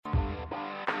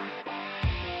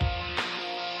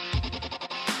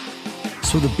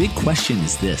So the big question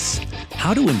is this: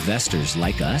 how do investors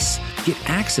like us get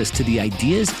access to the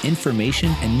ideas,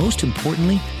 information, and most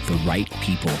importantly, the right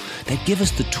people that give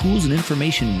us the tools and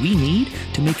information we need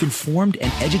to make informed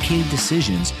and educated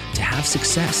decisions to have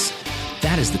success?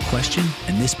 That is the question,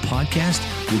 and this podcast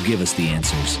will give us the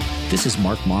answers. This is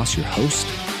Mark Moss, your host.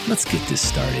 Let's get this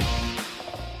started.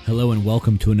 Hello and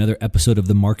welcome to another episode of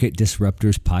the Market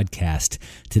Disruptors Podcast.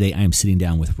 Today I am sitting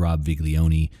down with Rob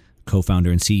Viglione, co-founder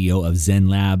and CEO of Zen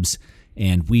Labs,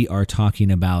 and we are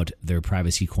talking about their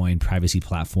privacy coin, privacy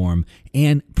platform,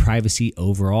 and privacy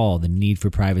overall, the need for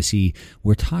privacy.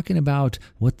 We're talking about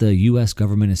what the U.S.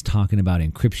 government is talking about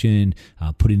encryption,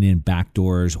 putting in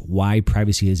backdoors, why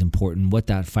privacy is important, what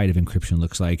that fight of encryption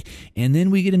looks like. And then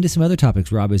we get into some other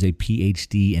topics. Rob is a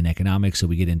PhD in economics, so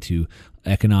we get into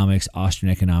economics,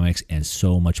 Austrian economics, and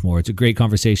so much more. It's a great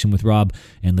conversation with Rob,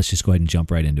 and let's just go ahead and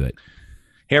jump right into it.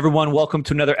 Hey everyone, welcome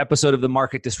to another episode of the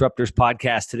Market Disruptors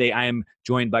Podcast. Today I am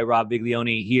joined by Rob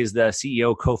Viglione. He is the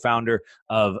CEO, co-founder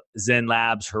of Zen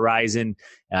Labs, Horizon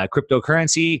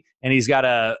cryptocurrency, and he's got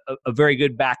a very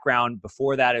good background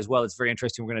before that as well. It's very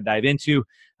interesting. We're going to dive into,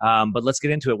 but let's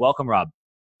get into it. Welcome, Rob.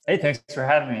 Hey, thanks for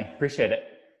having me. Appreciate it.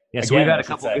 Yeah, so we've had a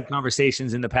couple of good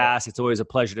conversations in the past. It's always a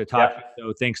pleasure to talk to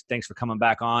you. So thanks for coming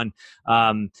back on.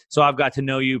 So I've got to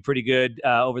know you pretty good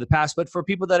over the past, but for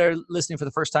people that are listening for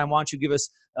the first time, why don't you give us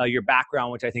your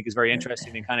background, which I think is very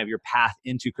interesting, and kind of your path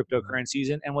into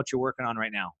cryptocurrencies and what you're working on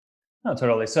right now. No,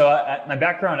 totally. So my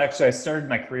background, actually, I started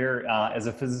my career as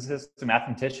a physicist and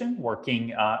mathematician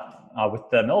working with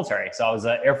the military. So I was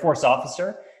an Air Force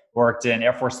officer, worked in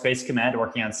Air Force Space Command,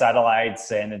 working on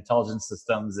satellites and intelligence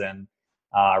systems and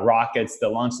rockets that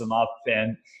launch them up.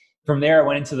 And from there, I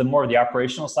went into more of the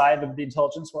operational side of the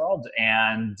intelligence world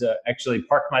and actually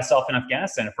parked myself in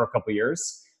Afghanistan for a couple of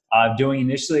years, doing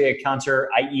initially a counter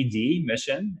IED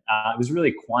mission. It was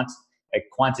really quant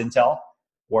intel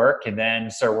work, and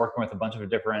then started working with a bunch of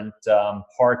different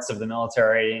parts of the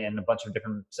military and a bunch of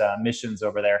different missions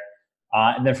over there.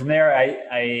 And then from there,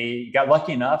 I got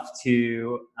lucky enough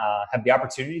to have the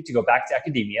opportunity to go back to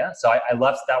academia. So I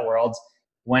left that world,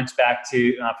 went back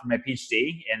to for my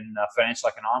PhD in financial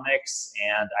economics,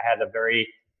 and I had a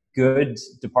very good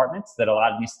department that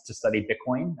allowed me to study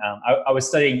Bitcoin. I was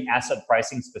studying asset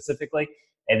pricing specifically,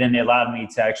 and then they allowed me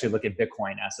to actually look at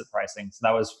Bitcoin asset pricing. So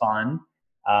that was fun.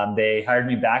 They hired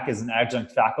me back as an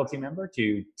adjunct faculty member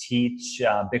to teach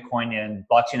Bitcoin and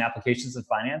blockchain applications in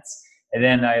finance. And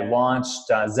then I launched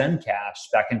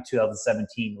Zencash back in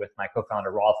 2017 with my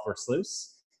co-founder, Rolf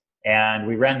Versluis. And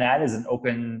we ran that as an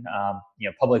open,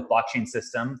 public blockchain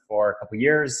system for a couple of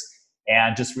years.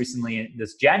 And just recently,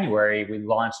 this January, we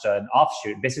launched an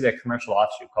offshoot, basically a commercial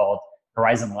offshoot called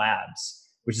Horizon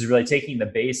Labs, which is really taking the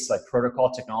base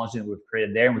protocol technology that we've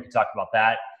created there, and we can talk about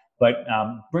that, but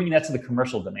bringing that to the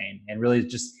commercial domain and really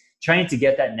just trying to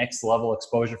get that next level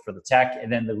exposure for the tech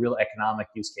and then the real economic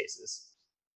use cases.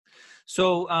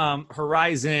 So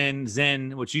Horizon,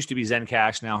 Zen, which used to be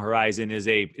Zencash, now Horizon is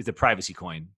a privacy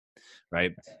coin,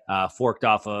 right? Forked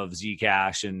off of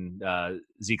Zcash and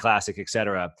Zclassic, et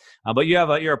cetera. But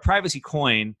you're a privacy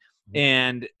coin,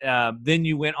 and then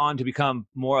you went on to become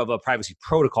more of a privacy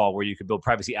protocol where you could build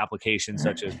privacy applications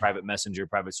such as private messenger,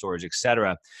 private storage, et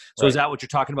cetera. So Is that what you're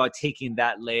talking about, taking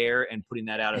that layer and putting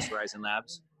that out as Horizon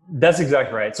Labs? That's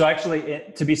exactly right. So actually,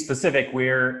 to be specific,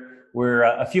 we're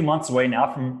a few months away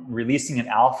now from releasing an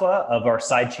alpha of our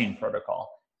sidechain protocol.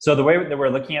 So the way that we're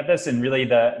looking at this, and really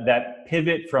that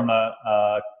pivot from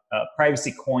a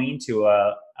privacy coin to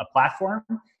a platform,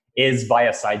 is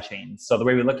via sidechains. So the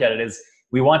way we look at it is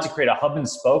we want to create a hub and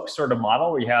spoke sort of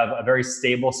model where you have a very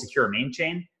stable, secure main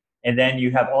chain, and then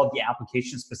you have all the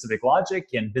application-specific logic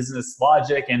and business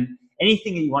logic and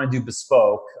anything that you want to do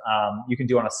bespoke, you can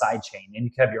do on a sidechain. And you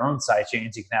can have your own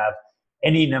sidechains. You can have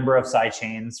any number of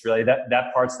sidechains. Really,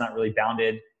 that part's not really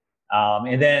bounded.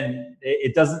 And then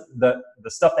it doesn't, the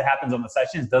stuff that happens on the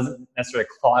sidechains doesn't necessarily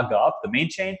clog up the main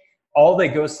chain. All that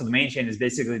goes to the main chain is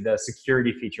basically the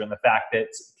security feature and the fact that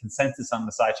consensus on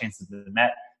the sidechains has been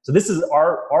met. So this is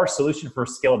our solution for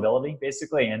scalability,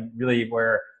 basically, and really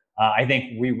where I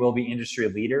think we will be industry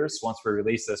leaders once we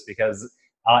release this, because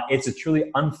it's a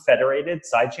truly unfederated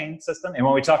sidechain system. And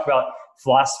when we talk about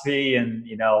philosophy and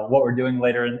what we're doing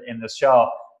later in this show,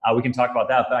 we can talk about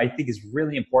that. But I think it's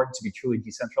really important to be truly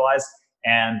decentralized.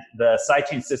 And the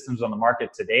sidechain systems on the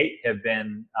market to date have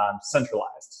been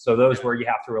centralized. So those where you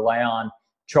have to rely on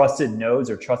trusted nodes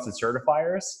or trusted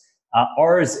certifiers.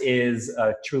 Ours is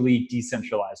a truly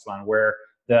decentralized one where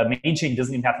the main chain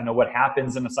doesn't even have to know what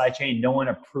happens in the sidechain. No one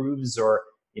approves or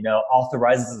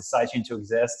authorizes the sidechain to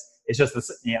exist. It's just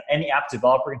this, any app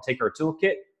developer can take our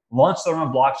toolkit, launch their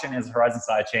own blockchain as a Horizon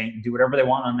sidechain, do whatever they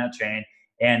want on that chain,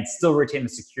 and still retain the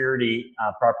security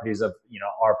properties of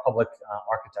our public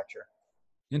architecture.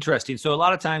 Interesting. So a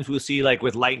lot of times we'll see, like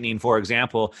with Lightning, for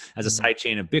example, as a side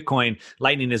chain of Bitcoin,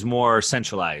 Lightning is more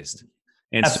centralized.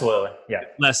 And absolutely, yeah.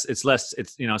 It's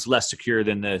less secure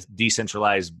than the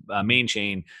decentralized main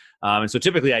chain. And so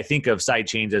typically I think of side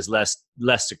chains as less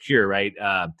secure, right?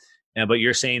 But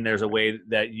you're saying there's a way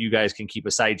that you guys can keep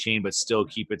a side chain but still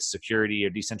keep its security or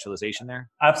decentralization there?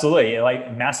 Absolutely,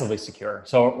 like massively secure.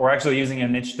 So we're actually using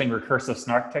an interesting recursive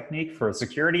snark technique for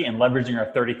security and leveraging our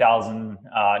 30,000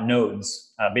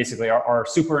 nodes. Basically, our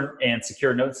super and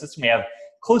secure node system, we have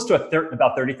close to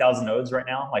about 30,000 nodes right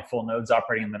now, like full nodes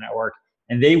operating in the network.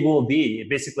 And they will be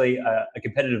basically a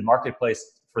competitive marketplace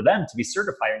for them to be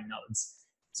certifying nodes.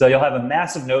 So you'll have a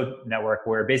massive node network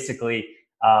where basically,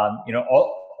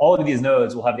 all of these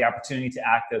nodes will have the opportunity to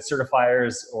act as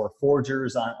certifiers or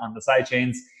forgers on the side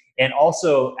chains, and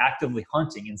also actively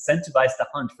hunting, incentivized to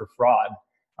hunt for fraud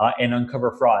and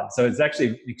uncover fraud. So it's actually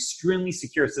an extremely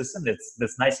secure system. It's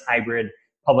this nice hybrid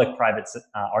public-private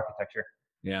architecture.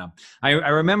 Yeah. I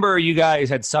remember you guys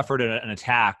had suffered an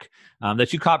attack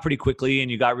that you caught pretty quickly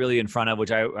and you got really in front of,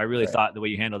 which I really thought the way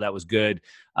you handled that was good.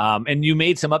 And you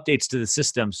made some updates to the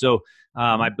system. So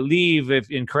I believe,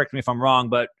 and correct me if I'm wrong,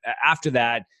 but after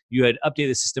that, you had updated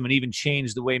the system and even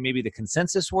changed the way maybe the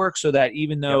consensus works, so that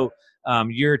even though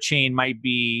your chain might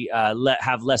be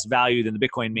have less value than the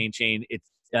Bitcoin main chain, it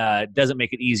doesn't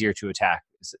make it easier to attack.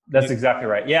 That's exactly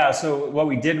right. Yeah. So what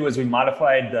we did was we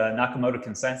modified the Nakamoto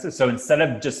consensus. So instead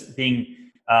of just being,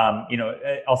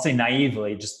 I'll say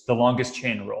naively, just the longest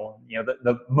chain rule,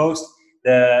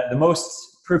 the most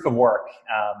proof of work,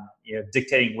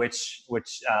 dictating which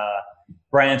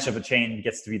branch of a chain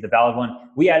gets to be the valid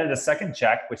one. We added a second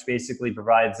check, which basically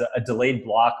provides a delayed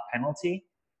block penalty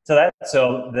to that.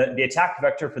 So the attack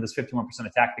vector for this 51%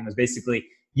 attack thing was basically,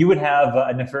 you would have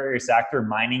a nefarious actor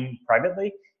mining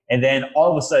privately, and then all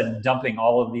of a sudden dumping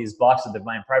all of these blocks that they've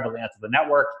mined privately onto the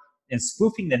network and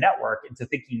spoofing the network into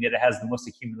thinking that it has the most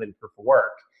accumulated proof of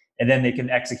work. And then they can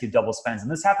execute double spends.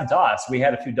 And this happened to us. We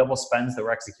had a few double spends that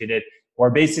were executed, or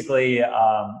basically,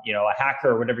 a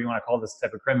hacker or whatever you want to call this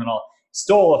type of criminal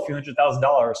stole a few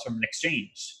 $100,000 from an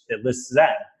exchange that lists Zen.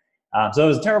 So it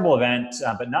was a terrible event,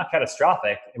 but not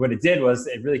catastrophic. What it did was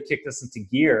it really kicked us into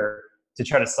gear to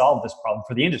try to solve this problem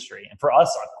for the industry and for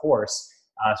us, of course.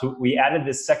 So we added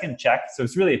this second check. So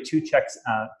it's really a two checks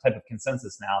type of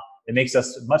consensus now. It makes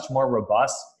us much more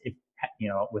robust,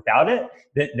 without it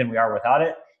than we are without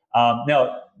it.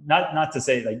 No, not to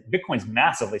say like Bitcoin's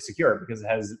massively secure because it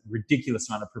has ridiculous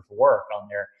amount of proof of work on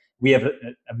there. We have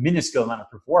a minuscule amount of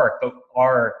proof of work, but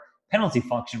our penalty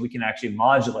function, we can actually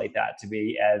modulate that to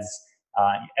be as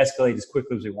escalate as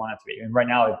quickly as we want it to be. And right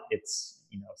now it's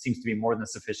seems to be more than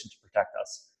sufficient to protect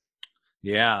us.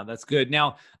 Yeah, that's good.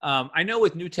 Now, I know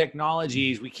with new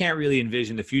technologies, we can't really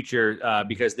envision the future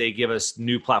because they give us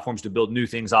new platforms to build new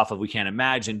things off of we can't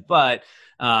imagine. But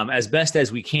as best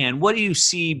as we can, what do you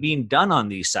see being done on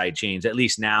these side chains, at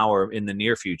least now or in the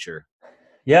near future?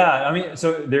 Yeah, I mean,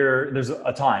 so there's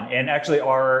a ton. And actually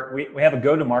we have a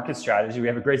go-to-market strategy. We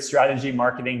have a great strategy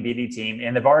marketing BD team,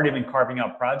 and they've already been carving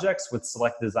out projects with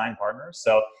select design partners.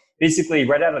 So basically,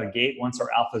 right out of the gate, once our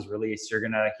alpha is released, you're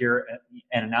going to hear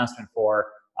an announcement for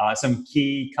some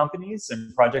key companies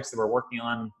and projects that we're working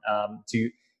on to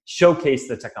showcase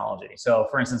the technology. So,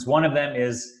 for instance, one of them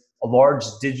is a large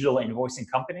digital invoicing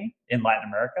company in Latin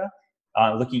America,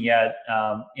 looking at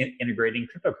integrating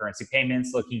cryptocurrency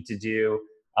payments, looking to do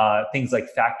things like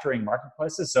factoring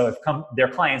marketplaces. So if their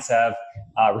clients have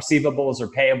receivables or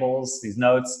payables, these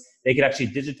notes, they could actually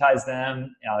digitize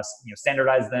them,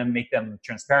 standardize them, make them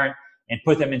transparent, and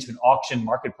put them into an auction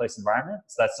marketplace environment.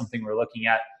 So that's something we're looking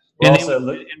at.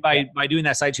 And by doing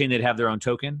that sidechain, they'd have their own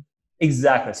token?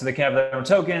 Exactly. So they can have their own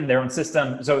token, their own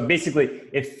system. So basically,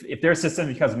 if their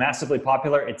system becomes massively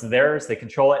popular, it's theirs, they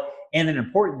control it. And then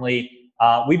importantly,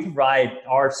 we provide,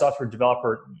 our software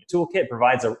developer toolkit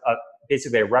provides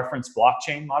basically a reference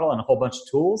blockchain model and a whole bunch of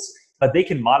tools, but they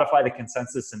can modify the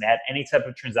consensus and add any type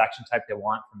of transaction type they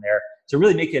want from there to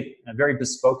really make it very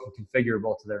bespoke and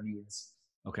configurable to their needs.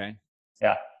 Okay.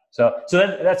 Yeah. So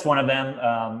that's one of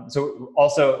them. So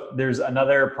also there's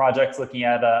another project looking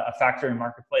at a factoring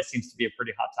marketplace, seems to be a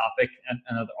pretty hot topic, and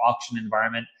another auction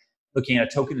environment, looking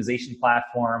at a tokenization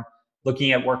platform,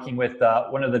 looking at working with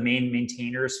one of the main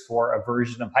maintainers for a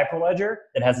version of Hyperledger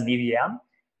that has an EVM,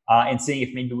 and seeing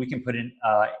if maybe we can put in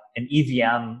an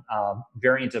EVM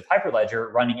variant of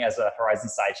Hyperledger running as a Horizon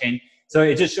sidechain. So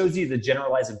it just shows you the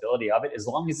generalizability of it. As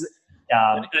long as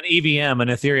An EVM, an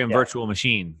Ethereum Yeah. virtual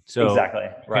machine. So Exactly. you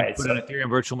can Right. put an Ethereum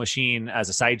virtual machine as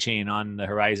a side chain on the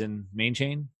Horizon main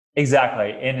chain.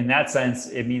 Exactly. And in that sense,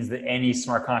 it means that any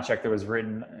smart contract that was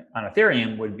written on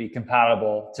Ethereum would be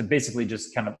compatible to basically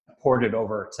just kind of port it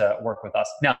over to work with us.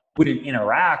 Now, would it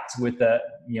interact with the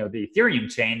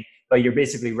Ethereum chain, but you're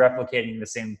basically replicating the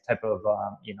same type of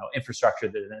infrastructure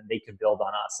that then they could build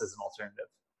on us as an alternative.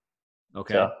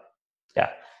 Okay. So, yeah.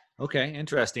 Okay,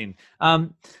 interesting.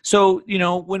 So,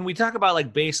 when we talk about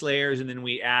like base layers and then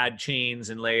we add chains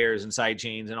and layers and side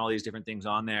chains and all these different things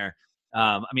on there,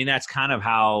 I mean, that's kind of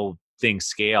how things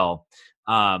scale.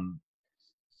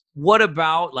 What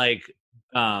about like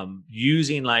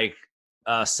using like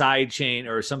a side chain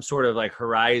or some sort of like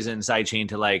Horizon side chain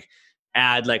to like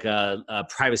add like a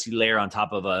privacy layer on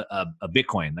top of a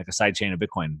Bitcoin, like a side chain of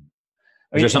Bitcoin?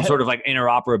 Is there some sort of like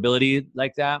interoperability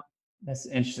like that? That's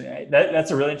interesting. That's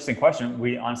a really interesting question.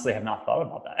 We honestly have not thought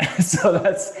about that. So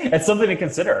it's something to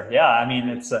consider. Yeah, I mean,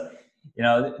 it's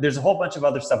there's a whole bunch of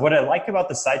other stuff. What I like about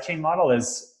the sidechain model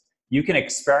is you can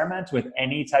experiment with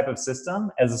any type of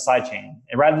system as a sidechain,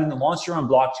 and rather than launch your own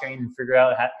blockchain and figure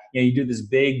out how you do this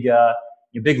big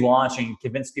launch and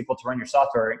convince people to run your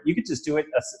software. You could just do it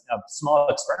a small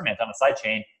experiment on a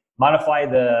sidechain, modify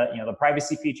the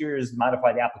privacy features,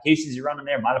 modify the applications you run in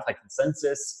there, modify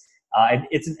consensus.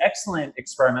 It's an excellent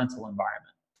experimental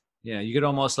environment. Yeah, you could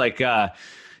almost like, I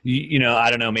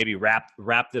don't know, maybe wrap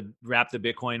the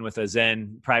Bitcoin with a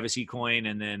Zen privacy coin,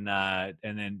 and then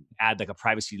add like a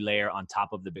privacy layer on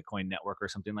top of the Bitcoin network or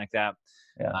something like that.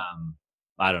 Yeah.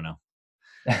 I don't know.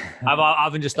 I've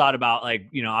often just thought about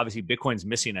like, obviously Bitcoin's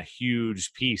missing a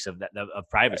huge piece of that of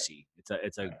privacy. Right.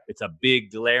 It's a big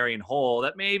glaring hole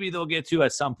that maybe they'll get to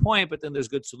at some point, but then there's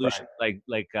good solutions right.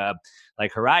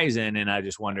 like Horizon. And I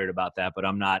just wondered about that, but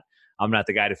I'm not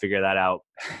the guy to figure that out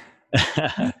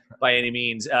by any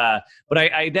means. But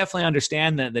I definitely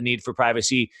understand the need for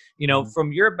privacy.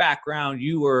 From your background,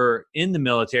 you were in the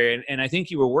military, and I think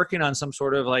you were working on some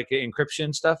sort of like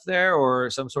encryption stuff there,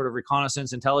 or some sort of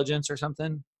reconnaissance intelligence or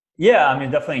something. Yeah, I mean,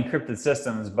 definitely encrypted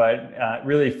systems, but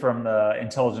really from the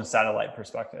intelligence satellite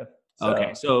perspective.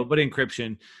 Okay, but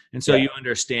encryption, and so you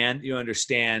understand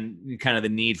kind of the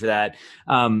need for that.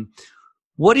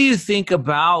 What do you think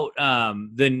about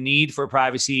the need for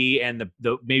privacy and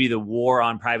the maybe the war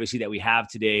on privacy that we have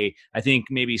today? I think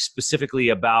maybe specifically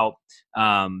about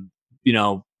them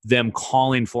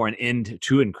calling for an end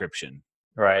to encryption.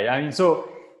 Right. I mean,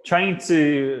 so trying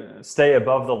to stay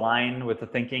above the line with the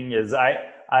thinking is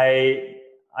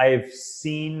I've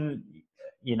seen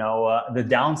the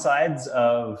downsides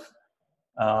of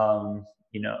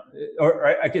or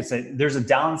I could say there's a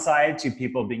downside to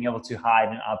people being able to hide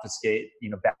and obfuscate,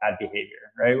 bad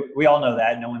behavior, right? We all know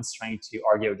that. No one's trying to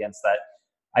argue against that.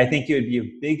 I think it would be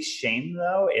a big shame,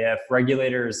 though, if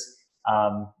regulators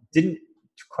didn't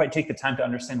quite take the time to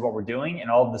understand what we're doing and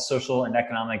all of the social and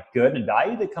economic good and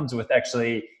value that comes with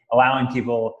actually allowing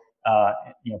people,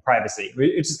 privacy.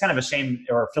 It's just kind of a shame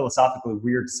or philosophically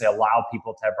weird to say allow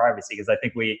people to have privacy, because I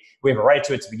think we have a right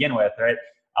to it to begin with, right?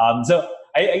 So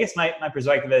I guess my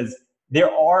perspective is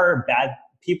there are bad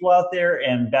people out there,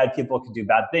 and bad people can do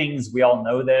bad things. We all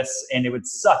know this, and it would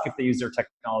suck if they use their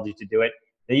technology to do it.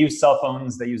 They use cell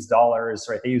phones, they use dollars,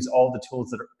 right? They use all the tools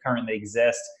that currently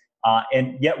exist.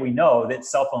 And yet we know that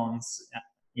cell phones,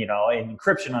 and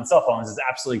encryption on cell phones is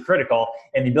absolutely critical.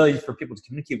 And the ability for people to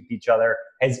communicate with each other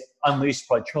has unleashed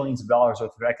probably trillions of dollars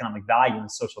worth of economic value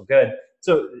and social good.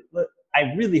 So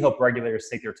I really hope regulators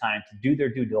take their time to do their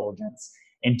due diligence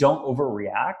and don't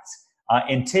overreact,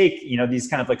 and take these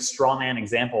kind of like straw man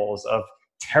examples of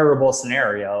terrible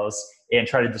scenarios and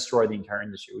try to destroy the entire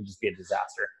industry. It would just be a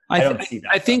disaster. I don't see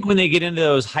that. I think when they get into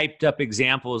those hyped up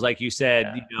examples, like you said,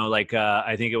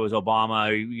 I think it was Obama,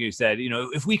 you said,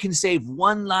 if we can save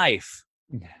one life,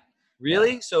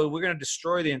 really? Yeah. So we're going to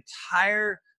destroy the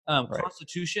entire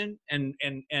Constitution and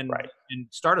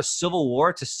start a civil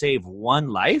war to save one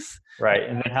life? Right.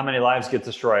 And then how many lives get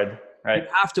destroyed? Right. You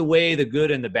have to weigh the good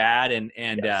and the bad, and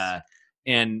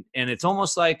it's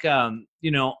almost like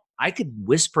I could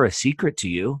whisper a secret to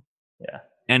you. Yeah.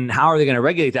 And how are they going to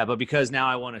regulate that? But because now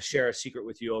I want to share a secret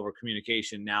with you over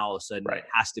communication, now all of a sudden it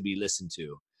has to be listened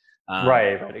to.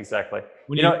 Right. Exactly.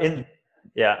 I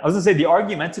was gonna say the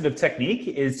argumentative technique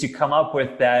is to come up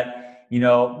with that,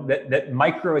 that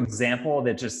micro example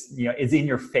that just, is in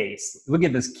your face. Look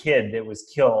at this kid that was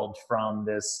killed from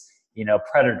this,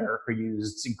 predator who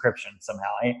used encryption somehow.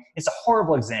 It's a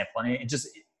horrible example, and it just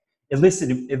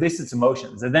elicits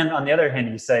emotions. And then on the other hand,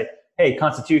 you say, hey,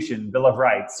 Constitution, Bill of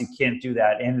Rights, you can't do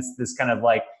that. And it's this kind of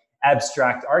like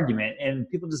abstract argument, and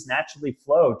people just naturally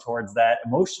flow towards that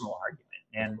emotional argument.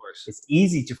 And Of course. it's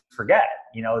easy to forget,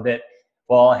 that,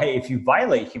 well, hey, if you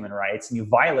violate human rights and you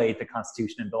violate the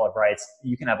Constitution and Bill of Rights,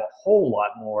 you can have a whole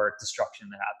lot more destruction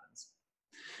that happens.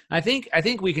 I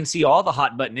think we can see all the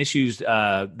hot button issues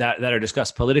that are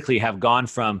discussed politically have gone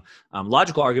from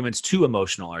logical arguments to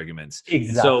emotional arguments. And so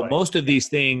Exactly. most of these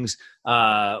things,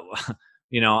 I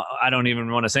don't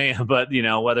even want to say it, but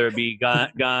whether it be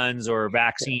guns or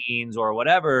vaccines or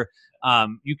whatever,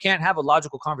 you can't have a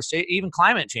logical conversation. Even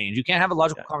climate change, you can't have a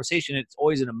logical conversation. It's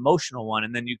always an emotional one,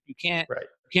 and then you can't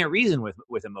Right. reason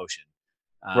with emotion.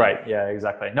 Right. Yeah,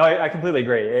 exactly. No, I completely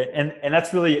agree. And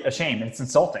that's really a shame. It's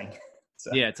insulting. So,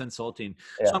 Yeah, it's insulting.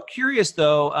 yeah. So I'm curious,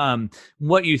 though,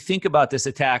 what you think about this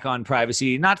attack on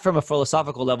privacy, not from a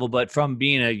philosophical level, but from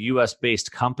being a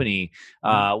U.S.-based company.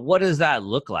 What does that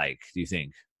look like, do you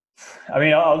think? I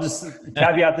mean, I'll just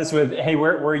caveat this with, hey,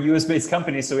 we're a U.S.-based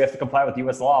company, so we have to comply with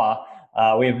U.S. law.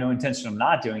 We have no intention of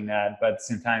not doing that. But at the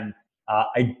same time,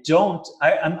 I'm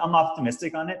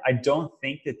optimistic on it. I don't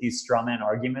think that these straw man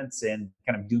arguments and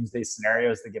kind of doomsday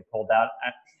scenarios that get pulled out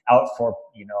for,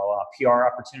 PR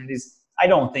opportunities, I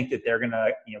don't think that they're going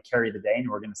to, carry the day and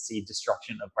we're going to see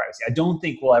destruction of privacy. I don't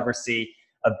think we'll ever see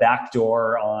a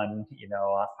backdoor on,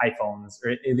 iPhones,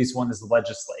 or at least one that's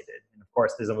legislated. And of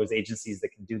course, there's always agencies that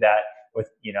can do that with,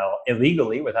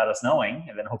 illegally without us knowing,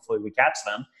 and then hopefully we catch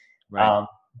them. Right.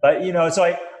 But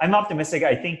so I'm optimistic.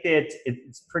 I think that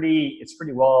it's pretty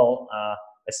well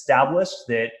established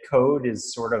that code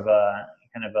is sort of a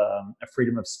kind of a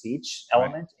freedom of speech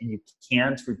element, and you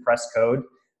can't repress code.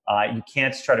 You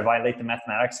can't try to violate the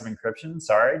mathematics of encryption.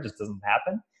 Sorry, it just doesn't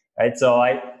happen. Right. So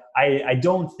I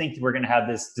don't think we're going to have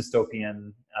this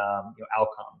dystopian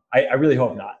outcome. I really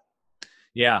hope not.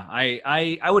 Yeah,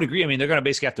 I would agree. I mean, they're going to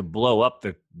basically have to blow up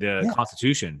the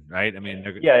Constitution, right? I mean,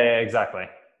 yeah, exactly.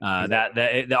 That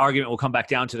the argument will come back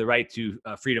down to the right to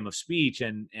freedom of speech,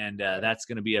 and that's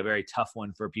going to be a very tough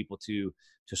one for people to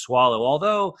swallow.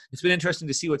 Although it's been interesting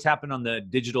to see what's happened on the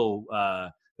digital,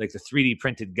 like the 3D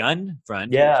printed gun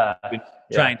front. Yeah,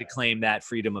 trying to claim that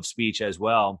freedom of speech as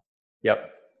well.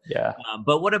 Yep. Yeah.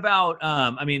 But what about?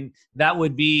 I mean, that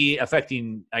would be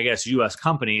affecting, I guess, U.S.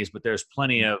 companies, but there's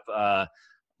plenty of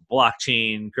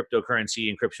blockchain,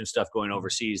 cryptocurrency, encryption stuff going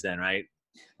overseas. Then, right?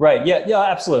 Right. Yeah,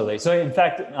 absolutely. So in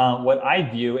fact, what I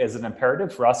view as an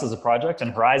imperative for us as a project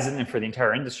and Horizon and for the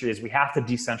entire industry is we have to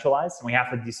decentralize, and we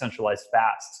have to decentralize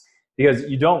fast, because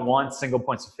you don't want single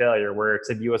points of failure where it's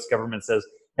the US government says,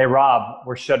 hey, Rob,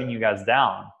 we're shutting you guys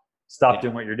down. Stop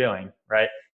doing what you're doing. Right.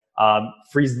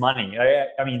 Freeze money.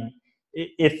 I mean,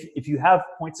 if you have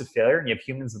points of failure and you have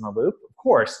humans in the loop, of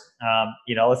course,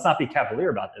 let's not be cavalier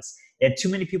about this. And too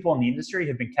many people in the industry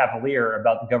have been cavalier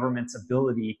about the government's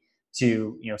ability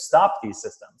to stop these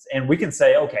systems. And we can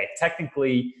say, okay,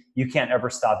 technically you can't ever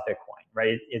stop Bitcoin,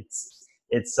 right?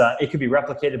 It could be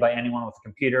replicated by anyone with a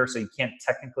computer, so you can't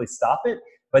technically stop it,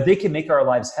 but they can make our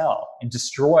lives hell and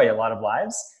destroy a lot of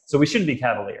lives. So we shouldn't be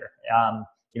cavalier.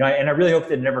 And I really hope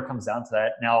that it never comes down to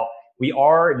that. Now, we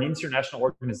are an international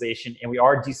organization and we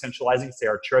are decentralizing, say,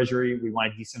 our treasury. We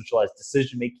want to decentralize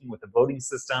decision making with a voting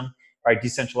system, right?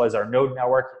 Decentralize our node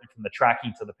network from the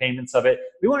tracking to the payments of it.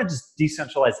 We want to just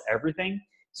decentralize everything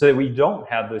so that we don't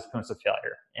have those points of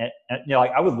failure. And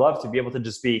I would love to be able to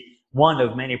just be one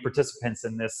of many participants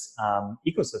in this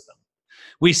ecosystem.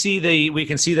 We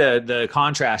can see the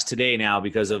contrast today now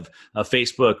because of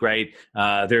Facebook, right?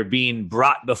 They're being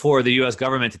brought before the U.S.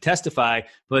 government to testify,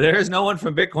 but there is no one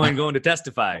from Bitcoin going to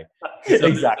testify. So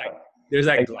Exactly. There's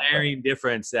that glaring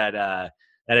difference that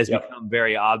has become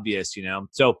very obvious,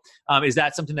 So is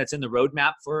that something that's in the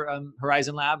roadmap for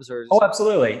Horizon Labs? Oh,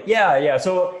 absolutely. Yeah.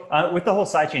 So with the whole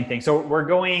sidechain thing, so we're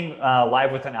going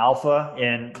live with an alpha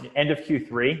in end of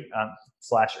Q3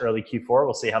 / early Q4.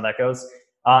 We'll see how that goes.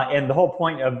 And the whole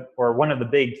point or one of the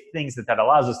big things that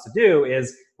allows us to do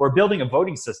is we're building a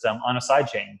voting system on a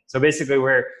sidechain. So basically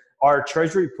our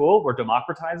treasury pool, we're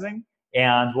democratizing,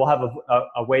 and we'll have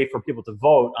a way for people to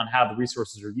vote on how the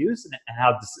resources are used and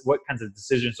what kinds of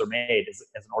decisions are made as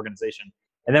an organization.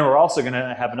 And then we're also going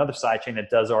to have another sidechain that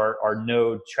does our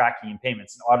node tracking and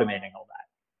payments and automating all that.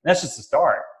 And that's just the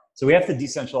start. So we have to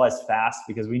decentralize fast,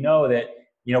 because we know that,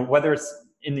 whether it's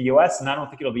in the US, and I don't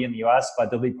think it'll be in the US,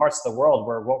 but there'll be parts of the world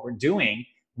where what we're doing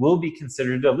will be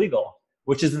considered illegal,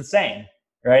 which is insane,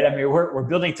 right? I mean, we're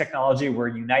building technology, we're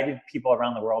uniting people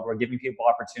around the world, we're giving people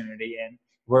opportunity, and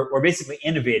we're basically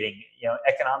innovating,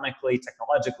 economically,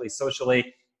 technologically,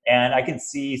 socially. And I can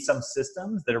see some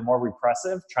systems that are more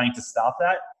repressive trying to stop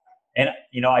that. And,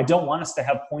 I don't want us to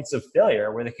have points of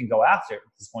failure where they can go after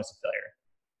these points of failure.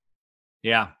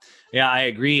 Yeah. Yeah, I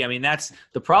agree. I mean, that's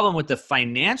the problem with the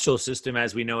financial system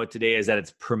as we know it today, is that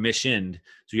it's permissioned.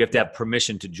 So you have to have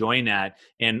permission to join that.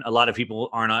 And a lot of people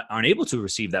aren't able to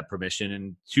receive that permission,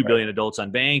 and 2 billion adults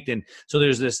unbanked. And so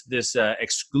there's this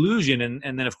exclusion.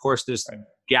 And then of course this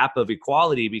gap of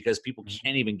equality, because people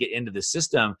can't even get into the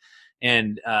system.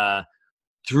 And,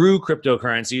 through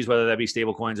cryptocurrencies, whether that be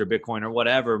stable coins or Bitcoin or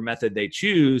whatever method they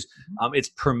choose, it's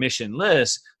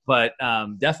permissionless, but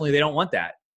definitely they don't want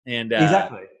that. And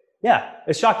exactly. Yeah,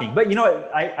 it's shocking. But you know what,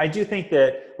 I do think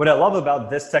that what I love about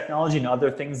this technology and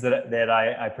other things that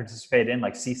I participate in,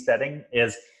 like seasteading,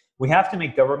 is we have to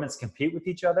make governments compete with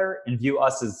each other and view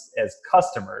us as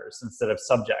customers instead of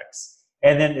subjects.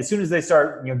 And then as soon as they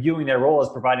start viewing their role as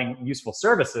providing useful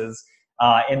services,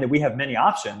 and that we have many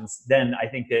options, then I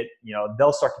think that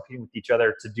they'll start competing with each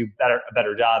other to do a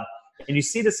better job. And you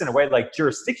see this in a way like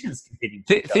jurisdictions competing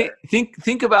with each other.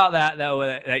 Think about that though,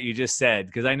 that you just said,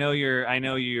 because I know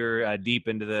you're deep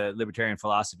into the libertarian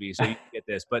philosophy, so you get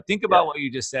this. But think about what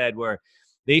you just said, where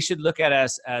they should look at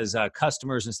us as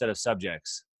customers instead of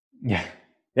subjects. Yeah,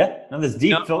 yeah. No, this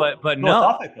deep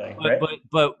philosophically,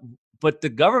 but the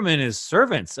government is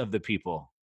servants of the people.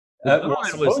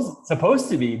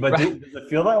 Supposed to be, but does it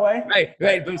feel that way?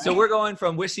 Right. But so we're going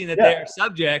from wishing that they're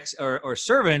subjects or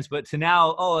servants, but to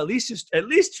now, at least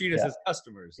treat us as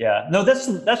customers. Yeah. No, that's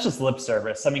just lip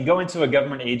service. I mean, go into a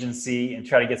government agency and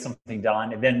try to get something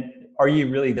done, and then are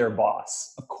you really their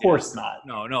boss? Of course not.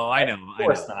 No, I know. Of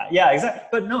course not. Yeah,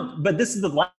 exactly. But this is the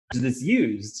language that's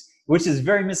used, which is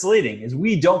very misleading. Is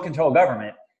we don't control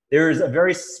government. There is a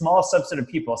very small subset of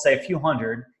people, say a few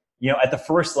hundred, at the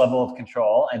first level of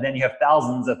control, and then you have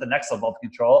thousands at the next level of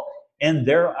control, and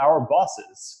they're our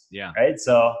bosses. Yeah. Right.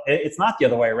 So it's not the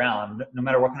other way around, no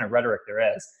matter what kind of rhetoric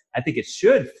there is. I think it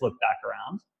should flip back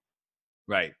around.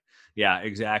 Right. Yeah,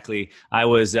 exactly. I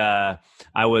was in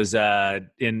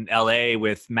LA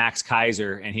with Max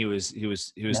Kaiser, and he was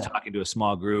talking to a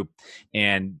small group,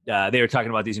 and they were talking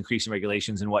about these increasing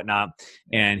regulations and whatnot.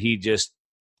 And he just,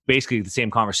 basically the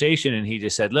same conversation, and he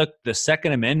just said, look, the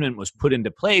Second Amendment was put into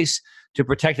place to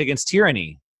protect against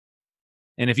tyranny,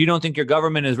 and if you don't think your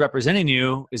government is representing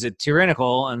you, is it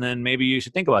tyrannical, and then maybe you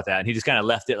should think about that. And he just kind of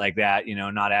left it like that,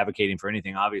 not advocating for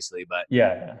anything, obviously, but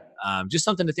just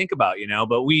something to think about,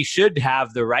 but we should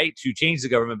have the right to change the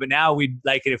government, but now we'd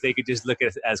like it if they could just look at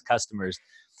us as customers.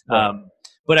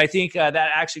 But I think that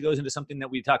actually goes into something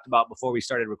that we talked about before we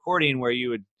started recording, where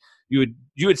you had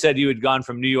said you had gone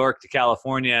from New York to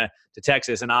California to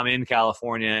Texas, and I'm in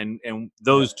California, and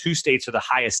those two states are the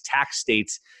highest tax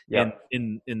states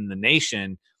in the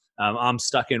nation. I'm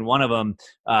stuck in one of them,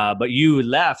 but you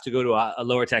left to go to a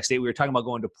lower tax state. We were talking about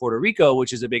going to Puerto Rico,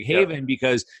 which is a big haven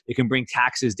because it can bring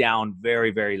taxes down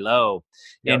very, very low.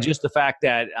 And just the fact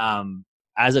that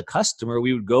as a customer,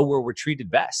 we would go where we're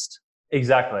treated best.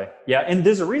 Exactly. Yeah. And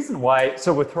there's a reason why.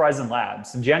 So with Horizon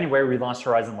Labs, in January, we launched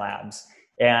Horizon Labs.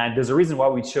 And there's a reason why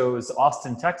we chose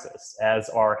Austin, Texas as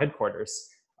our headquarters,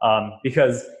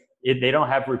 because they don't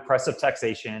have repressive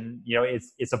taxation.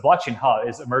 It's a blockchain hub.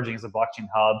 It's emerging as a blockchain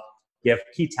hub. You have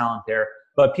key talent there,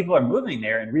 but people are moving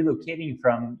there and relocating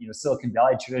from Silicon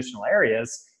Valley traditional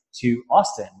areas to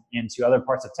Austin and to other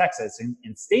parts of Texas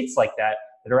and states like that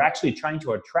are actually trying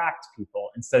to attract people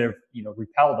instead of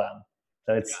repel them.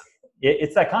 So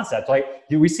it's that concept. Like,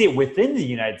 we see it within the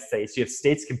United States. You have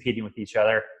states competing with each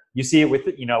other. You see it with,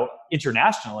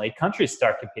 internationally, countries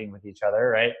start competing with each other,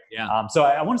 right? Yeah. So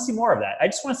I want to see more of that. I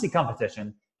just want to see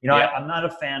competition. I'm not a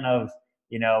fan of,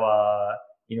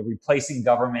 replacing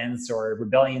governments or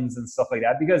rebellions and stuff like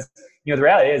that, because, the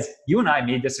reality is you and I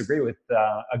may disagree with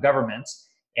a government,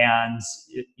 and,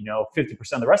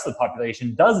 50% of the rest of the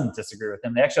population doesn't disagree with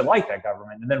them. They actually like that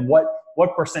government. And then what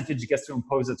percentage gets to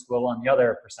impose its will on the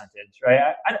other percentage,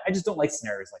 right? I just don't like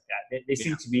scenarios like that. They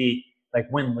seem to be like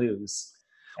win-lose.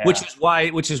 Yeah. Which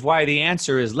is why the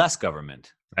answer is less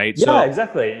government, right? Yeah, so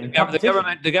exactly.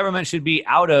 The government should be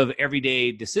out of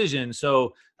everyday decisions.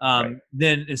 So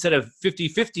then instead of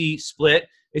 50-50 split,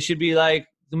 it should be like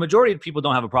the majority of people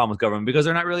don't have a problem with government because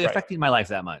they're not really affecting my life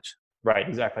that much. Right,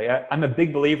 exactly. I'm a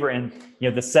big believer in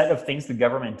the set of things the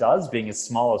government does being as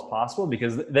small as possible,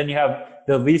 because then you have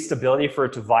the least ability for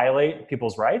it to violate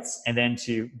people's rights and then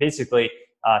to basically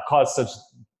cause such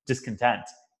discontent.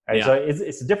 Right? Yeah. So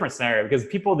it's a different scenario, because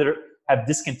people that have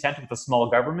discontent with a small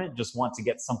government just want to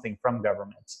get something from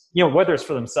government. Whether it's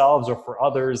for themselves or for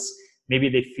others, maybe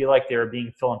they feel like they're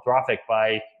being philanthropic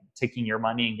by taking your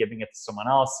money and giving it to someone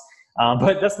else.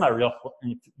 But that's not real,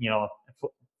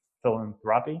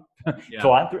 philanthropy.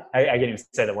 I can't even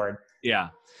say the word. Yeah.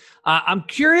 I'm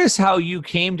curious how you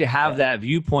came to have that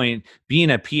viewpoint,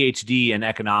 being a PhD in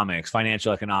economics,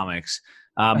 financial economics,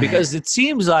 because it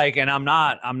seems like, and I'm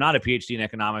not a PhD in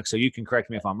economics, so you can correct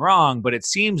me if I'm wrong, but it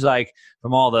seems like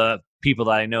from all the people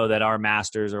that I know that are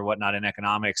masters or whatnot in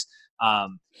economics,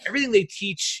 everything they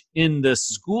teach in the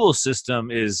school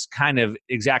system is kind of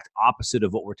exact opposite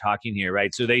of what we're talking here,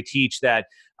 right? So they teach that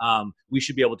we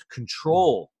should be able to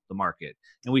control the market,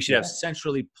 and we should have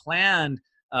centrally planned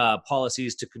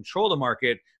policies to control the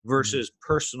market versus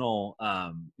personal,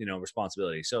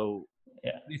 responsibility. So,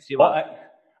 well,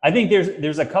 I think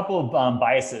there's a couple of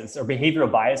biases or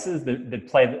behavioral biases that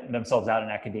play themselves out in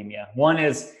academia. One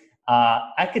is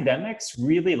academics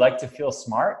really like to feel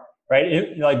smart,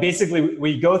 right? Like basically,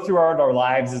 we go through our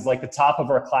lives as like the top of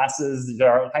our classes,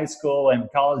 our high school and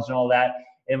college and all that,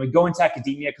 and we go into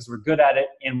academia because we're good at it,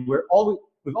 and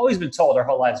we've always been told our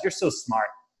whole lives, you're so smart,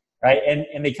 right?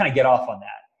 And they kind of get off on that.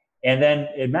 And then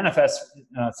it manifests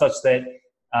such that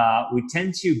we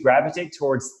tend to gravitate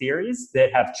towards theories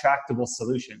that have tractable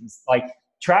solutions, like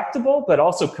tractable, but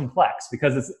also complex,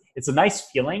 because it's a nice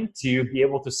feeling to be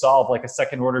able to solve like a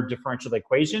second order differential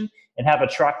equation and have a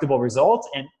tractable result.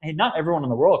 And not everyone in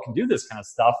the world can do this kind of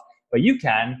stuff, but you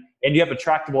can, and you have a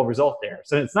tractable result there.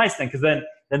 So it's nice thing, because then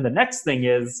the next thing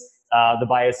is the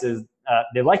bias is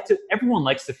everyone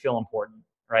likes to feel important,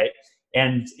 right?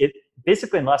 And it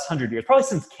basically in the last 100 years, probably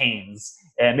since Keynes,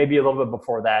 and maybe a little bit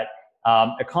before that,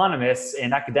 economists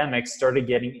and academics started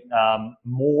getting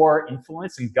more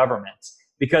influence in government,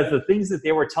 because the things that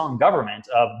they were telling government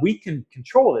of, we can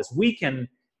control this, we can,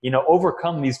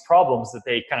 overcome these problems that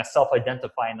they kind of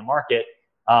self-identify in the market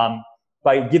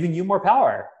by giving you more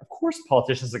power. Of course,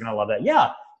 politicians are going to love that.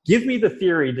 Yeah, give me the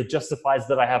theory that justifies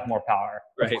that I have more power.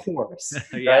 Right. Of course.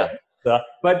 Yeah. Right?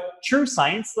 But true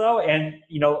science, though, and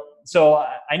so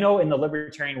I know in the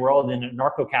libertarian world, in the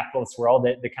anarcho-capitalist world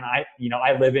that kind of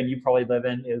I live in, you probably live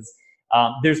in, is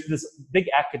there's this big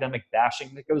academic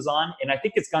bashing that goes on, and I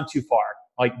think it's gone too far,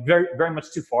 like very, very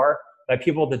much too far, by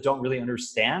people that don't really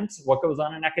understand what goes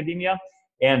on in academia.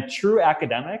 And true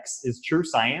academics is true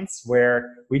science,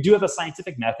 where we do have a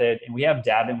scientific method, and we have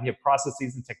data, and we have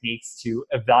processes and techniques to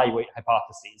evaluate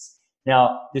hypotheses.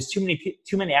 Now, there's too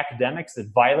many academics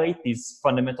that violate these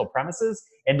fundamental premises,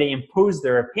 and they impose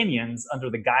their opinions under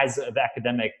the guise of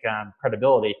academic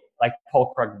credibility, like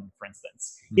Paul Krugman, for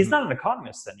instance. Mm-hmm. He's not an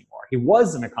economist anymore. He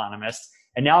was an economist,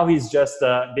 and now he's just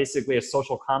basically a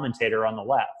social commentator on the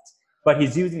left. But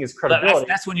he's using his credibility.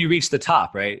 That's when you reach the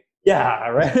top, right? Yeah,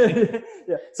 right.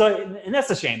 Yeah. So, and that's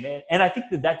a shame. And I think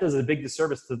that does a big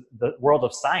disservice to the world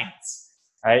of science.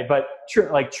 Right, but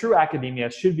true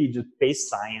academia should be just base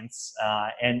science,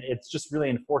 and it's just really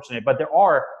unfortunate. But there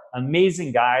are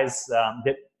amazing guys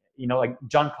that like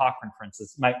John Cochrane, for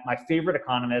instance, my favorite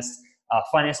economist,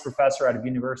 finance professor out of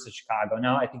University of Chicago.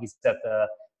 Now I think he's at the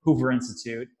Hoover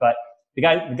Institute, but the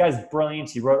guy's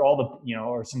brilliant. He wrote all the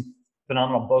or some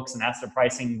phenomenal books on asset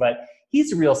pricing, but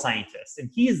he's a real scientist, and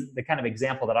he's the kind of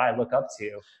example that I look up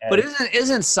to. But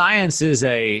isn't science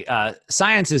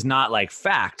science is not like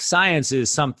fact. Science is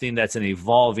something that's an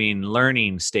evolving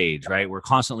learning stage, right? We're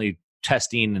constantly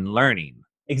testing and learning.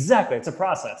 Exactly. It's a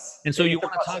process. And so you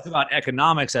want to talk about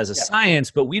economics as a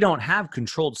science, but we don't have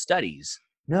controlled studies.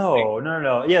 No.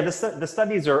 Yeah, the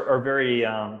studies are very,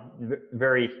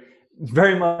 very,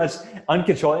 very much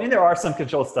uncontrolled. And there are some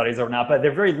controlled studies or not, but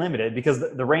they're very limited, because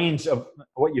the range of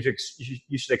what you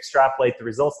should extrapolate the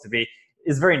results to be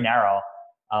is very narrow.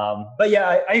 But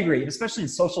yeah, I agree. Especially in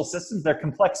social systems, they're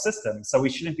complex systems. So we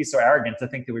shouldn't be so arrogant to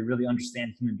think that we really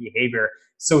understand human behavior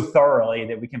so thoroughly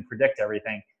that we can predict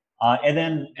everything.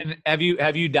 And have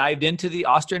you dived into the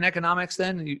Austrian economics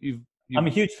then? I'm a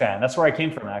huge fan. That's where I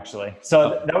came from, actually.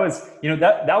 So that was,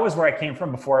 that was where I came from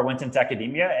before I went into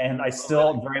academia, and I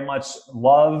still very much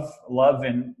love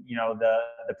and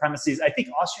the premises. I think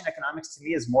Austrian economics to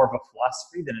me is more of a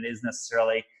philosophy than it is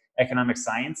necessarily economic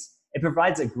science. It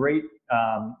provides a great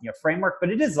framework, but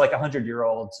it is like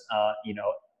 100-year-old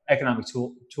economic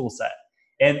tool set,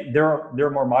 and there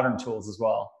are more modern tools as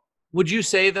well. Would you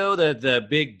say, though, that the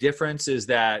big difference is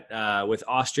that with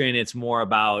Austrian, it's more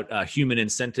about human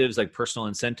incentives, like personal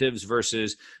incentives,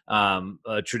 versus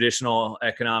traditional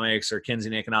economics or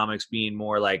Keynesian economics being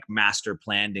more like master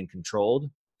planned and controlled?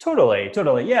 Totally.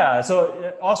 Yeah.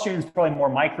 So Austrian is probably more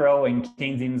micro, and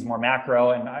Keynesian is more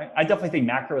macro. And I definitely think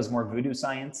macro is more voodoo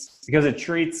science, because it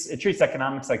treats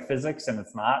economics like physics, and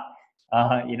it's not.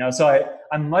 So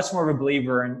I'm much more of a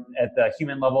believer at the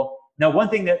human level. Now, one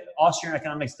thing that Austrian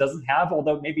economics doesn't have,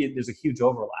 although maybe there's a huge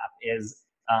overlap, is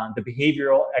the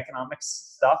behavioral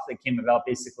economics stuff that came about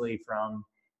basically from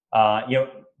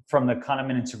from the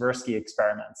Kahneman and Tversky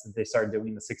experiments that they started doing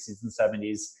in the 60s and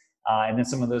 70s. And then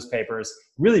some of those papers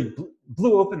really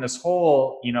blew open this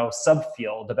whole,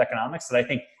 subfield of economics that I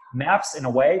think maps in a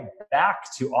way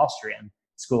back to Austrian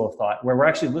school of thought, where we're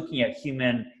actually looking at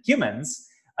humans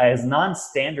as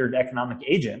non-standard economic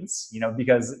agents,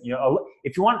 because,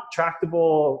 if you want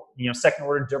tractable, second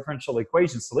order differential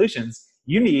equation solutions,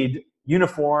 you need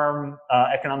uniform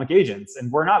economic agents.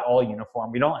 And we're not all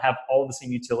uniform. We don't have all the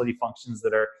same utility functions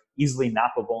that are easily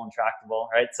mappable and tractable,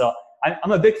 right? So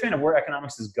I'm a big fan of where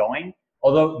economics is going.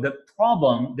 Although the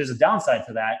problem, there's a downside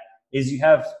to that, is you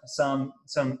have some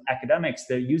academics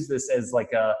that use this as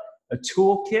like a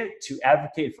toolkit to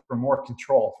advocate for more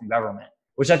control from government,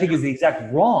 which I think is the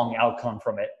exact wrong outcome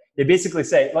from it. They basically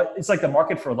say, it's like the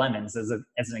market for lemons as an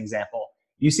example.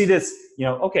 You see this,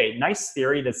 okay, nice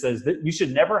theory that says that you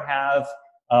should never have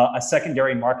a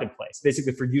secondary marketplace,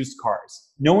 basically for used cars.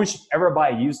 No one should ever buy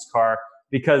a used car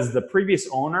because the previous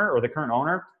owner or the current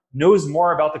owner knows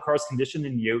more about the car's condition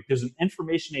than you. There's an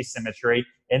information asymmetry,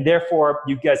 and therefore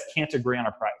you guys can't agree on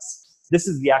a price. This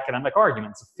is the academic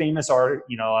argument. It's a famous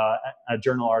a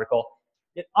journal article.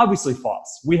 It obviously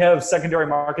false. We have secondary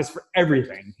markets for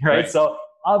everything, right? So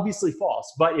obviously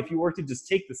false. But if you were to just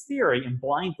take this theory and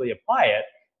blindly apply it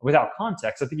without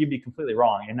context, I think you'd be completely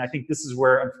wrong. And I think this is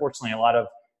where, unfortunately, a lot of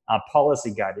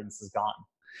policy guidance has gone.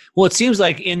 Well, it seems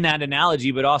like in that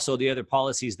analogy, but also the other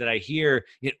policies that I hear,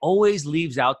 it always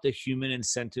leaves out the human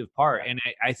incentive part. And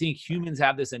I think humans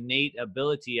have this innate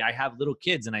ability. I have little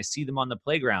kids and I see them on the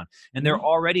playground and they're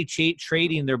already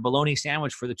trading their bologna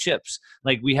sandwich for the chips.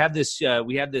 Like we have this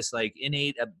like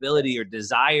innate ability or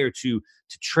desire to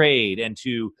trade and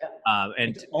to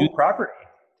own property.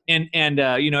 And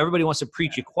everybody wants to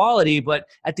preach equality, but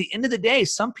at the end of the day,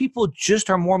 some people just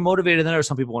are more motivated than others.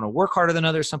 Some people want to work harder than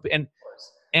others.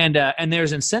 And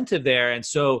there's incentive there. And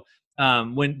so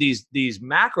when these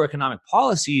macroeconomic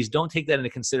policies don't take that into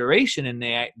consideration, and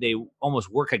they almost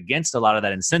work against a lot of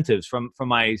that incentives from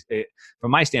my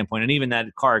standpoint. And even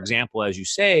that car example, as you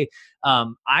say,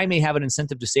 I may have an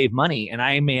incentive to save money, and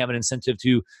I may have an incentive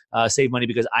to save money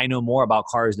because I know more about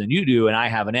cars than you do, and I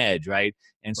have an edge, right?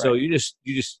 And so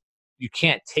you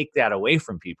can't take that away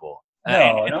from people.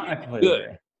 No, I completely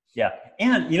agree. Yeah.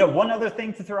 And, one other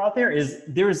thing to throw out there is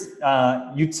there's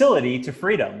utility to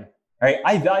freedom, right?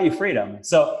 I value freedom.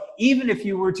 So even if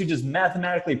you were to just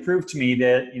mathematically prove to me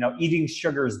that, eating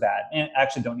sugar is bad, and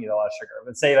actually don't eat a lot of sugar,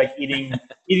 but say like eating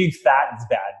fat is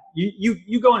bad,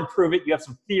 you go and prove it. You have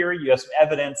some theory, you have some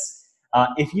evidence.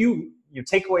 If you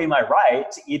take away my right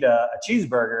to eat a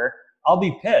cheeseburger, I'll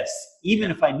be pissed,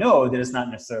 even if I know that it's not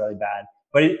necessarily bad.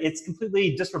 But it's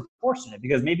completely disproportionate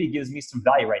because maybe it gives me some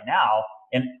value right now.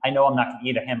 And I know I'm not going to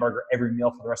eat a hamburger every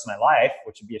meal for the rest of my life,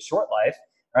 which would be a short life,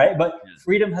 right? But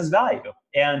freedom has value.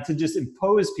 And to just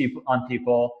impose on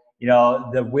people,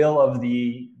 the will of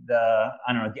the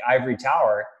ivory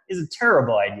tower is a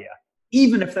terrible idea,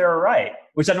 even if they're right,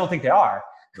 which I don't think they are.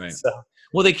 Right. So.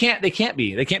 Well, they can't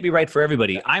be right for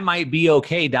everybody. I might be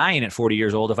okay dying at 40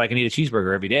 years old if I can eat a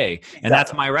cheeseburger every day. And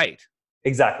that's my right.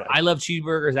 Exactly. I love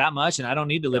cheeseburgers that much, and I don't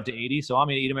need to live to 80, so I'm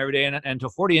going to eat them every day and until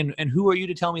 40. And who are you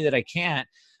to tell me that I can't?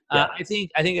 I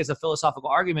think it's a philosophical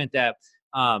argument that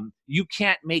you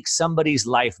can't make somebody's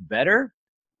life better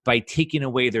by taking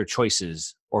away their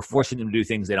choices or forcing them to do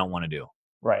things they don't want to do.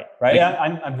 Right. Yeah,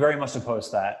 I'm very much opposed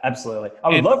to that. Absolutely. I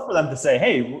would love for them to say,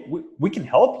 hey, we can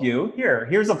help you.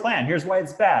 Here's a plan. Here's why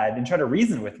it's bad, and try to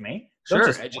reason with me. Sure.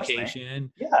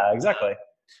 Education. Yeah, exactly.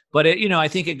 But I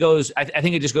think it goes. I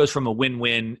think it just goes from a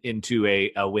win-win into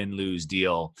a win-lose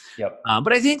deal. Yep.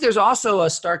 But I think there's also a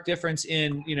stark difference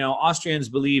in Austrians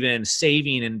believe in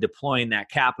saving and deploying that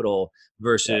capital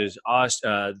versus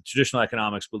traditional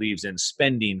economics believes in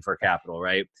spending for capital,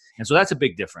 right? And so that's a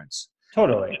big difference.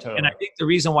 Totally. And I think the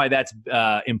reason why that's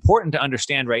important to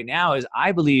understand right now is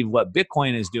I believe what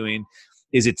Bitcoin is doing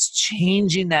is it's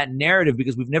changing that narrative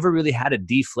because we've never really had a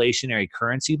deflationary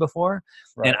currency before.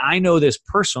 Right. And I know this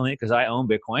personally because I own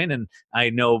Bitcoin, and I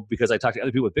know because I talk to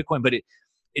other people with Bitcoin, but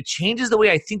it changes the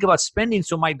way I think about spending.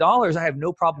 So my dollars, I have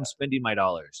no problem spending my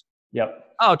dollars. Yep.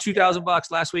 Oh,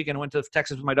 $2,000 last weekend. I went to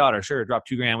Texas with my daughter. Sure, dropped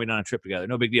 $2,000. We went on a trip together.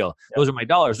 No big deal. Yep. Those are my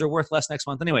dollars. They're worth less next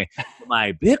month anyway.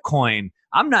 My Bitcoin,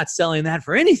 I'm not selling that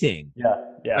for anything. Yeah.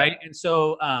 Right. And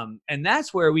so, and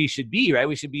that's where we should be, right?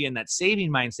 We should be in that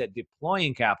saving mindset,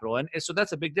 deploying capital. And so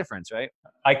that's a big difference, right?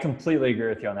 I completely agree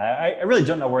with you on that. I really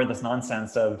don't know where this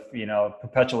nonsense of,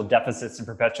 perpetual deficits and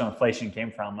perpetual inflation came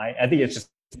from. I think it's just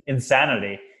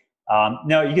insanity.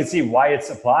 No, you can see why it's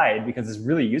applied because it's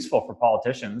really useful for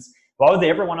politicians. Why would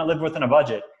they ever want to live within a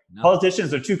budget? No.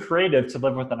 Politicians are too creative to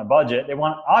live within a budget. They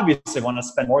obviously want to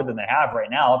spend more than they have right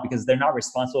now because they're not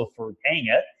responsible for paying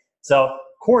it. So of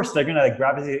course they're going to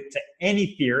gravitate to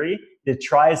any theory that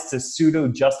tries to pseudo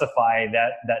justify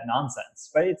that nonsense,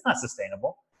 but it's not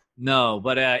sustainable. No,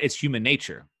 but it's human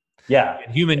nature. Yeah.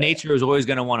 And human nature is always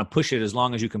going to want to push it as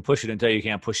long as you can push it until you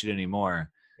can't push it anymore.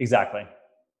 Exactly.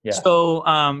 Yeah. So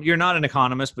you're not an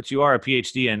economist, but you are a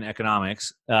PhD in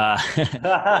economics. But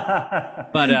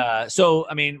so,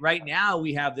 I mean, right now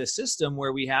we have this system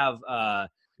where we have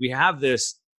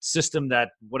this system that,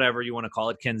 whatever you want to call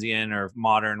it, Keynesian or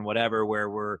modern, whatever, where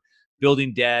we're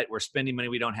building debt, we're spending money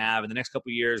we don't have. In the next couple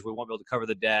of years, we won't be able to cover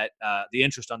the debt, the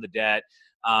interest on the debt.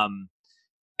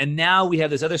 And now we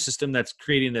have this other system that's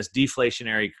creating this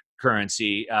deflationary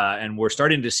currency, and we're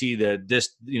starting to see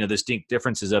distinct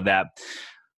differences of that.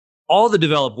 All the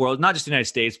developed world, not just the United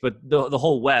States, but the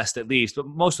whole West at least, but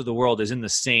most of the world is in the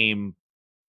same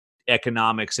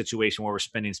economic situation where we're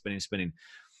spending.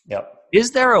 Yep.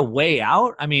 Is there a way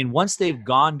out? I mean, once they've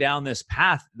gone down this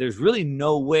path, there's really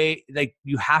no way. Like,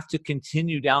 you have to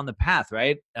continue down the path,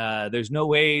 right? There's no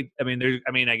way. I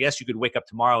mean, I guess you could wake up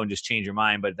tomorrow and just change your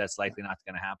mind, but that's likely not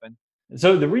going to happen.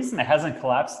 So the reason it hasn't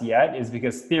collapsed yet is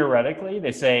because theoretically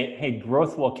they say, hey,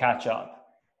 growth will catch up.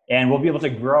 And we'll be able to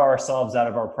grow ourselves out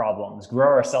of our problems, grow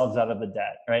ourselves out of the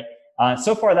debt, right?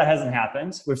 So far, that hasn't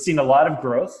happened. We've seen a lot of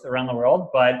growth around the world,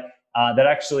 but that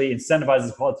actually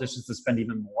incentivizes politicians to spend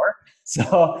even more.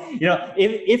 So,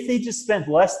 if they just spent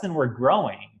less than we're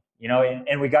growing,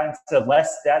 and we got into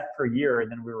less debt per year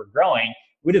than we were growing,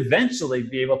 we'd eventually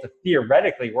be able to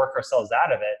theoretically work ourselves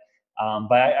out of it.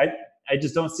 But I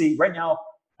just don't see right now,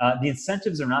 the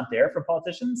incentives are not there for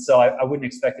politicians. So I wouldn't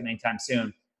expect it anytime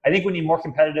soon. I think we need more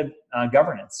competitive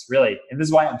governance, really. And this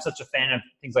is why I'm such a fan of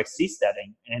things like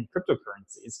seasteading and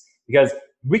cryptocurrencies, because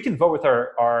we can vote with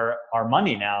our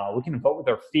money now. We can vote with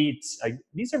our feet.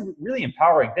 These are really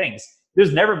empowering things.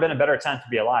 There's never been a better time to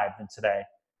be alive than today.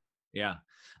 Yeah.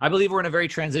 I believe we're in a very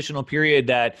transitional period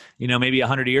that, maybe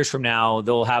 100 years from now,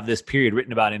 they'll have this period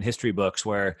written about in history books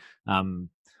where,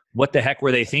 what the heck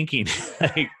were they thinking?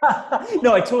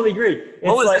 No, I totally agree.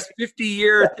 What was this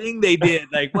 50-year thing they did?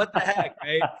 Like, what the heck,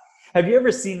 right? Have you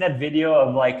ever seen that video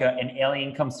of an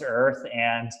alien comes to Earth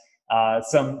and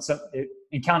it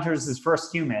encounters his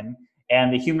first human,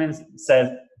 and the human says,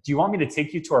 "Do you want me to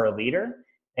take you to our leader?"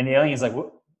 And the alien is like,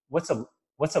 "What's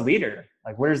a leader?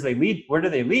 Like, where do they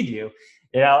lead you?"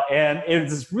 And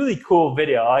it's this really cool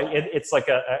video. It's like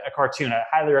a cartoon. I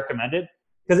highly recommend it,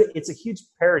 because it's a huge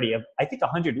parody of, I think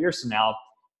 100 years from now,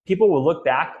 people will look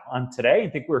back on today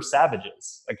and think we're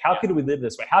savages. Like, how could we live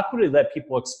this way? How could we let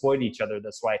people exploit each other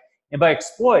this way? And by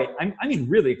exploit, I mean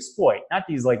really exploit, not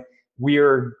these like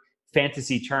weird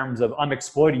fantasy terms of I'm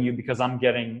exploiting you because I'm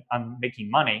making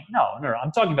money. No.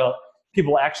 I'm talking about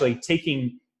people actually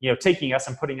taking us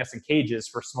and putting us in cages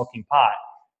for smoking pot,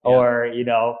 or,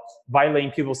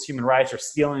 violating people's human rights or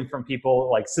stealing from people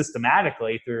like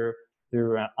systematically through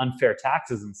unfair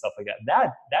taxes and stuff like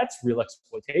that. That's real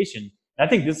exploitation. And I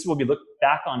think this will be looked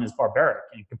back on as barbaric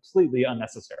and completely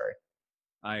unnecessary.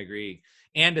 I agree.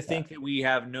 And to think that we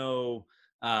have no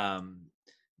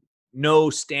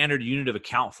standard unit of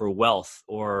account for wealth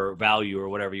or value or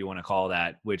whatever you want to call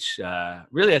that, which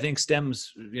really I think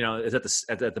stems, is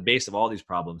at the base of all these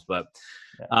problems. But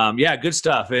good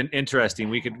stuff and interesting.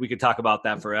 We could talk about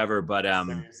that forever, but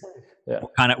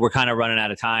we're kind of running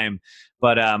out of time.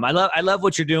 But I love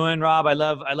what you're doing, Rob. I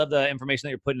love the information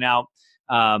that you're putting out,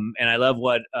 and I love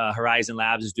what Horizon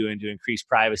Labs is doing to increase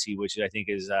privacy, which I think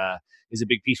is a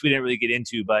big piece we didn't really get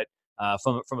into. But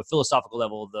from a philosophical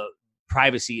level, the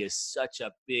privacy is such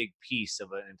a big piece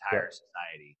of an entire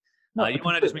society. You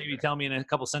want to just maybe tell me in a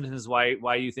couple sentences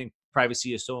why you think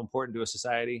privacy is so important to a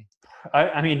society?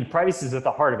 I mean, privacy is at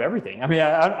the heart of everything. I mean,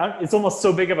 it's almost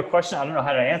so big of a question. I don't know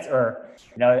how to answer, or,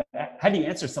 how do you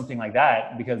answer something like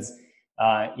that? Because,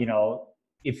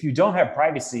 if you don't have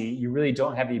privacy, you really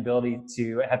don't have the ability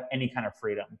to have any kind of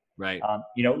freedom. Right.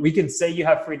 We can say you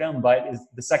have freedom, but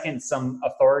the second some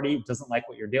authority doesn't like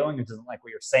what you're doing, or doesn't like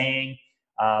what you're saying,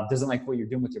 doesn't like what you're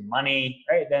doing with your money,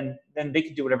 right? Then they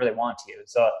can do whatever they want to you.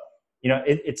 So,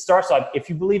 it starts off, if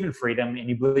you believe in freedom and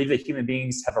you believe that human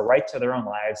beings have a right to their own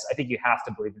lives, I think you have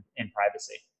to believe in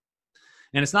privacy.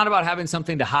 And it's not about having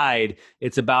something to hide.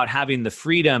 It's about having the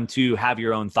freedom to have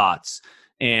your own thoughts.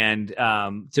 And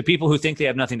to people who think they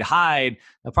have nothing to hide,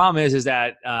 the problem is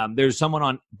that there's someone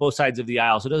on both sides of the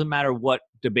aisle. So it doesn't matter what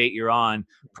debate you're on,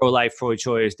 pro-life,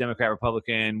 pro-choice, Democrat,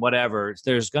 Republican, whatever.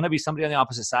 There's going to be somebody on the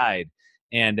opposite side.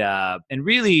 And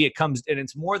really it comes, and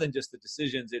it's more than just the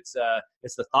decisions. It's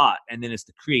the thought, and then it's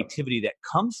the creativity that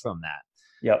comes from that.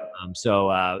 Yep. So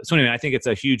anyway, I think it's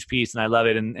a huge piece, and I love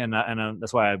it, and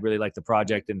that's why I really like the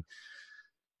project and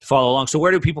follow along. So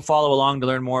where do people follow along to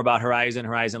learn more about Horizon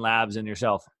Labs, and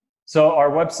yourself? So our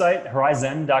website,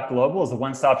 horizon.global, is a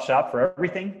one-stop shop for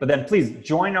everything. But then please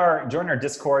join our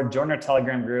Discord, join our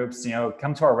Telegram groups,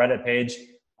 come to our Reddit page,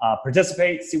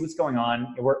 participate, see what's going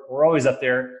on. We're always up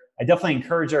there. I definitely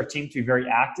encourage our team to be very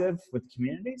active with the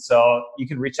community. So you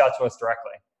can reach out to us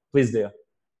directly. Please do.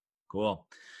 Cool.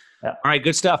 Yeah. All right.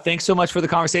 Good stuff. Thanks so much for the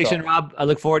conversation, Rob. I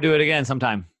look forward to it again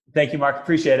sometime. Thank you, Mark.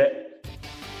 Appreciate it.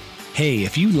 Hey,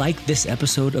 if you like this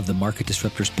episode of the Market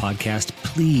Disruptors podcast,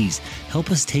 please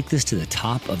help us take this to the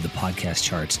top of the podcast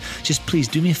charts. Just please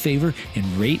do me a favor and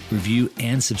rate, review,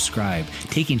 and subscribe.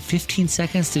 Taking 15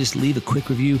 seconds to just leave a quick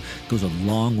review goes a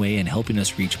long way in helping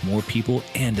us reach more people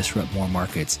and disrupt more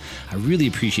markets. I really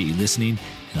appreciate you listening,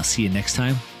 and I'll see you next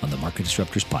time on the Market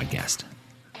Disruptors podcast.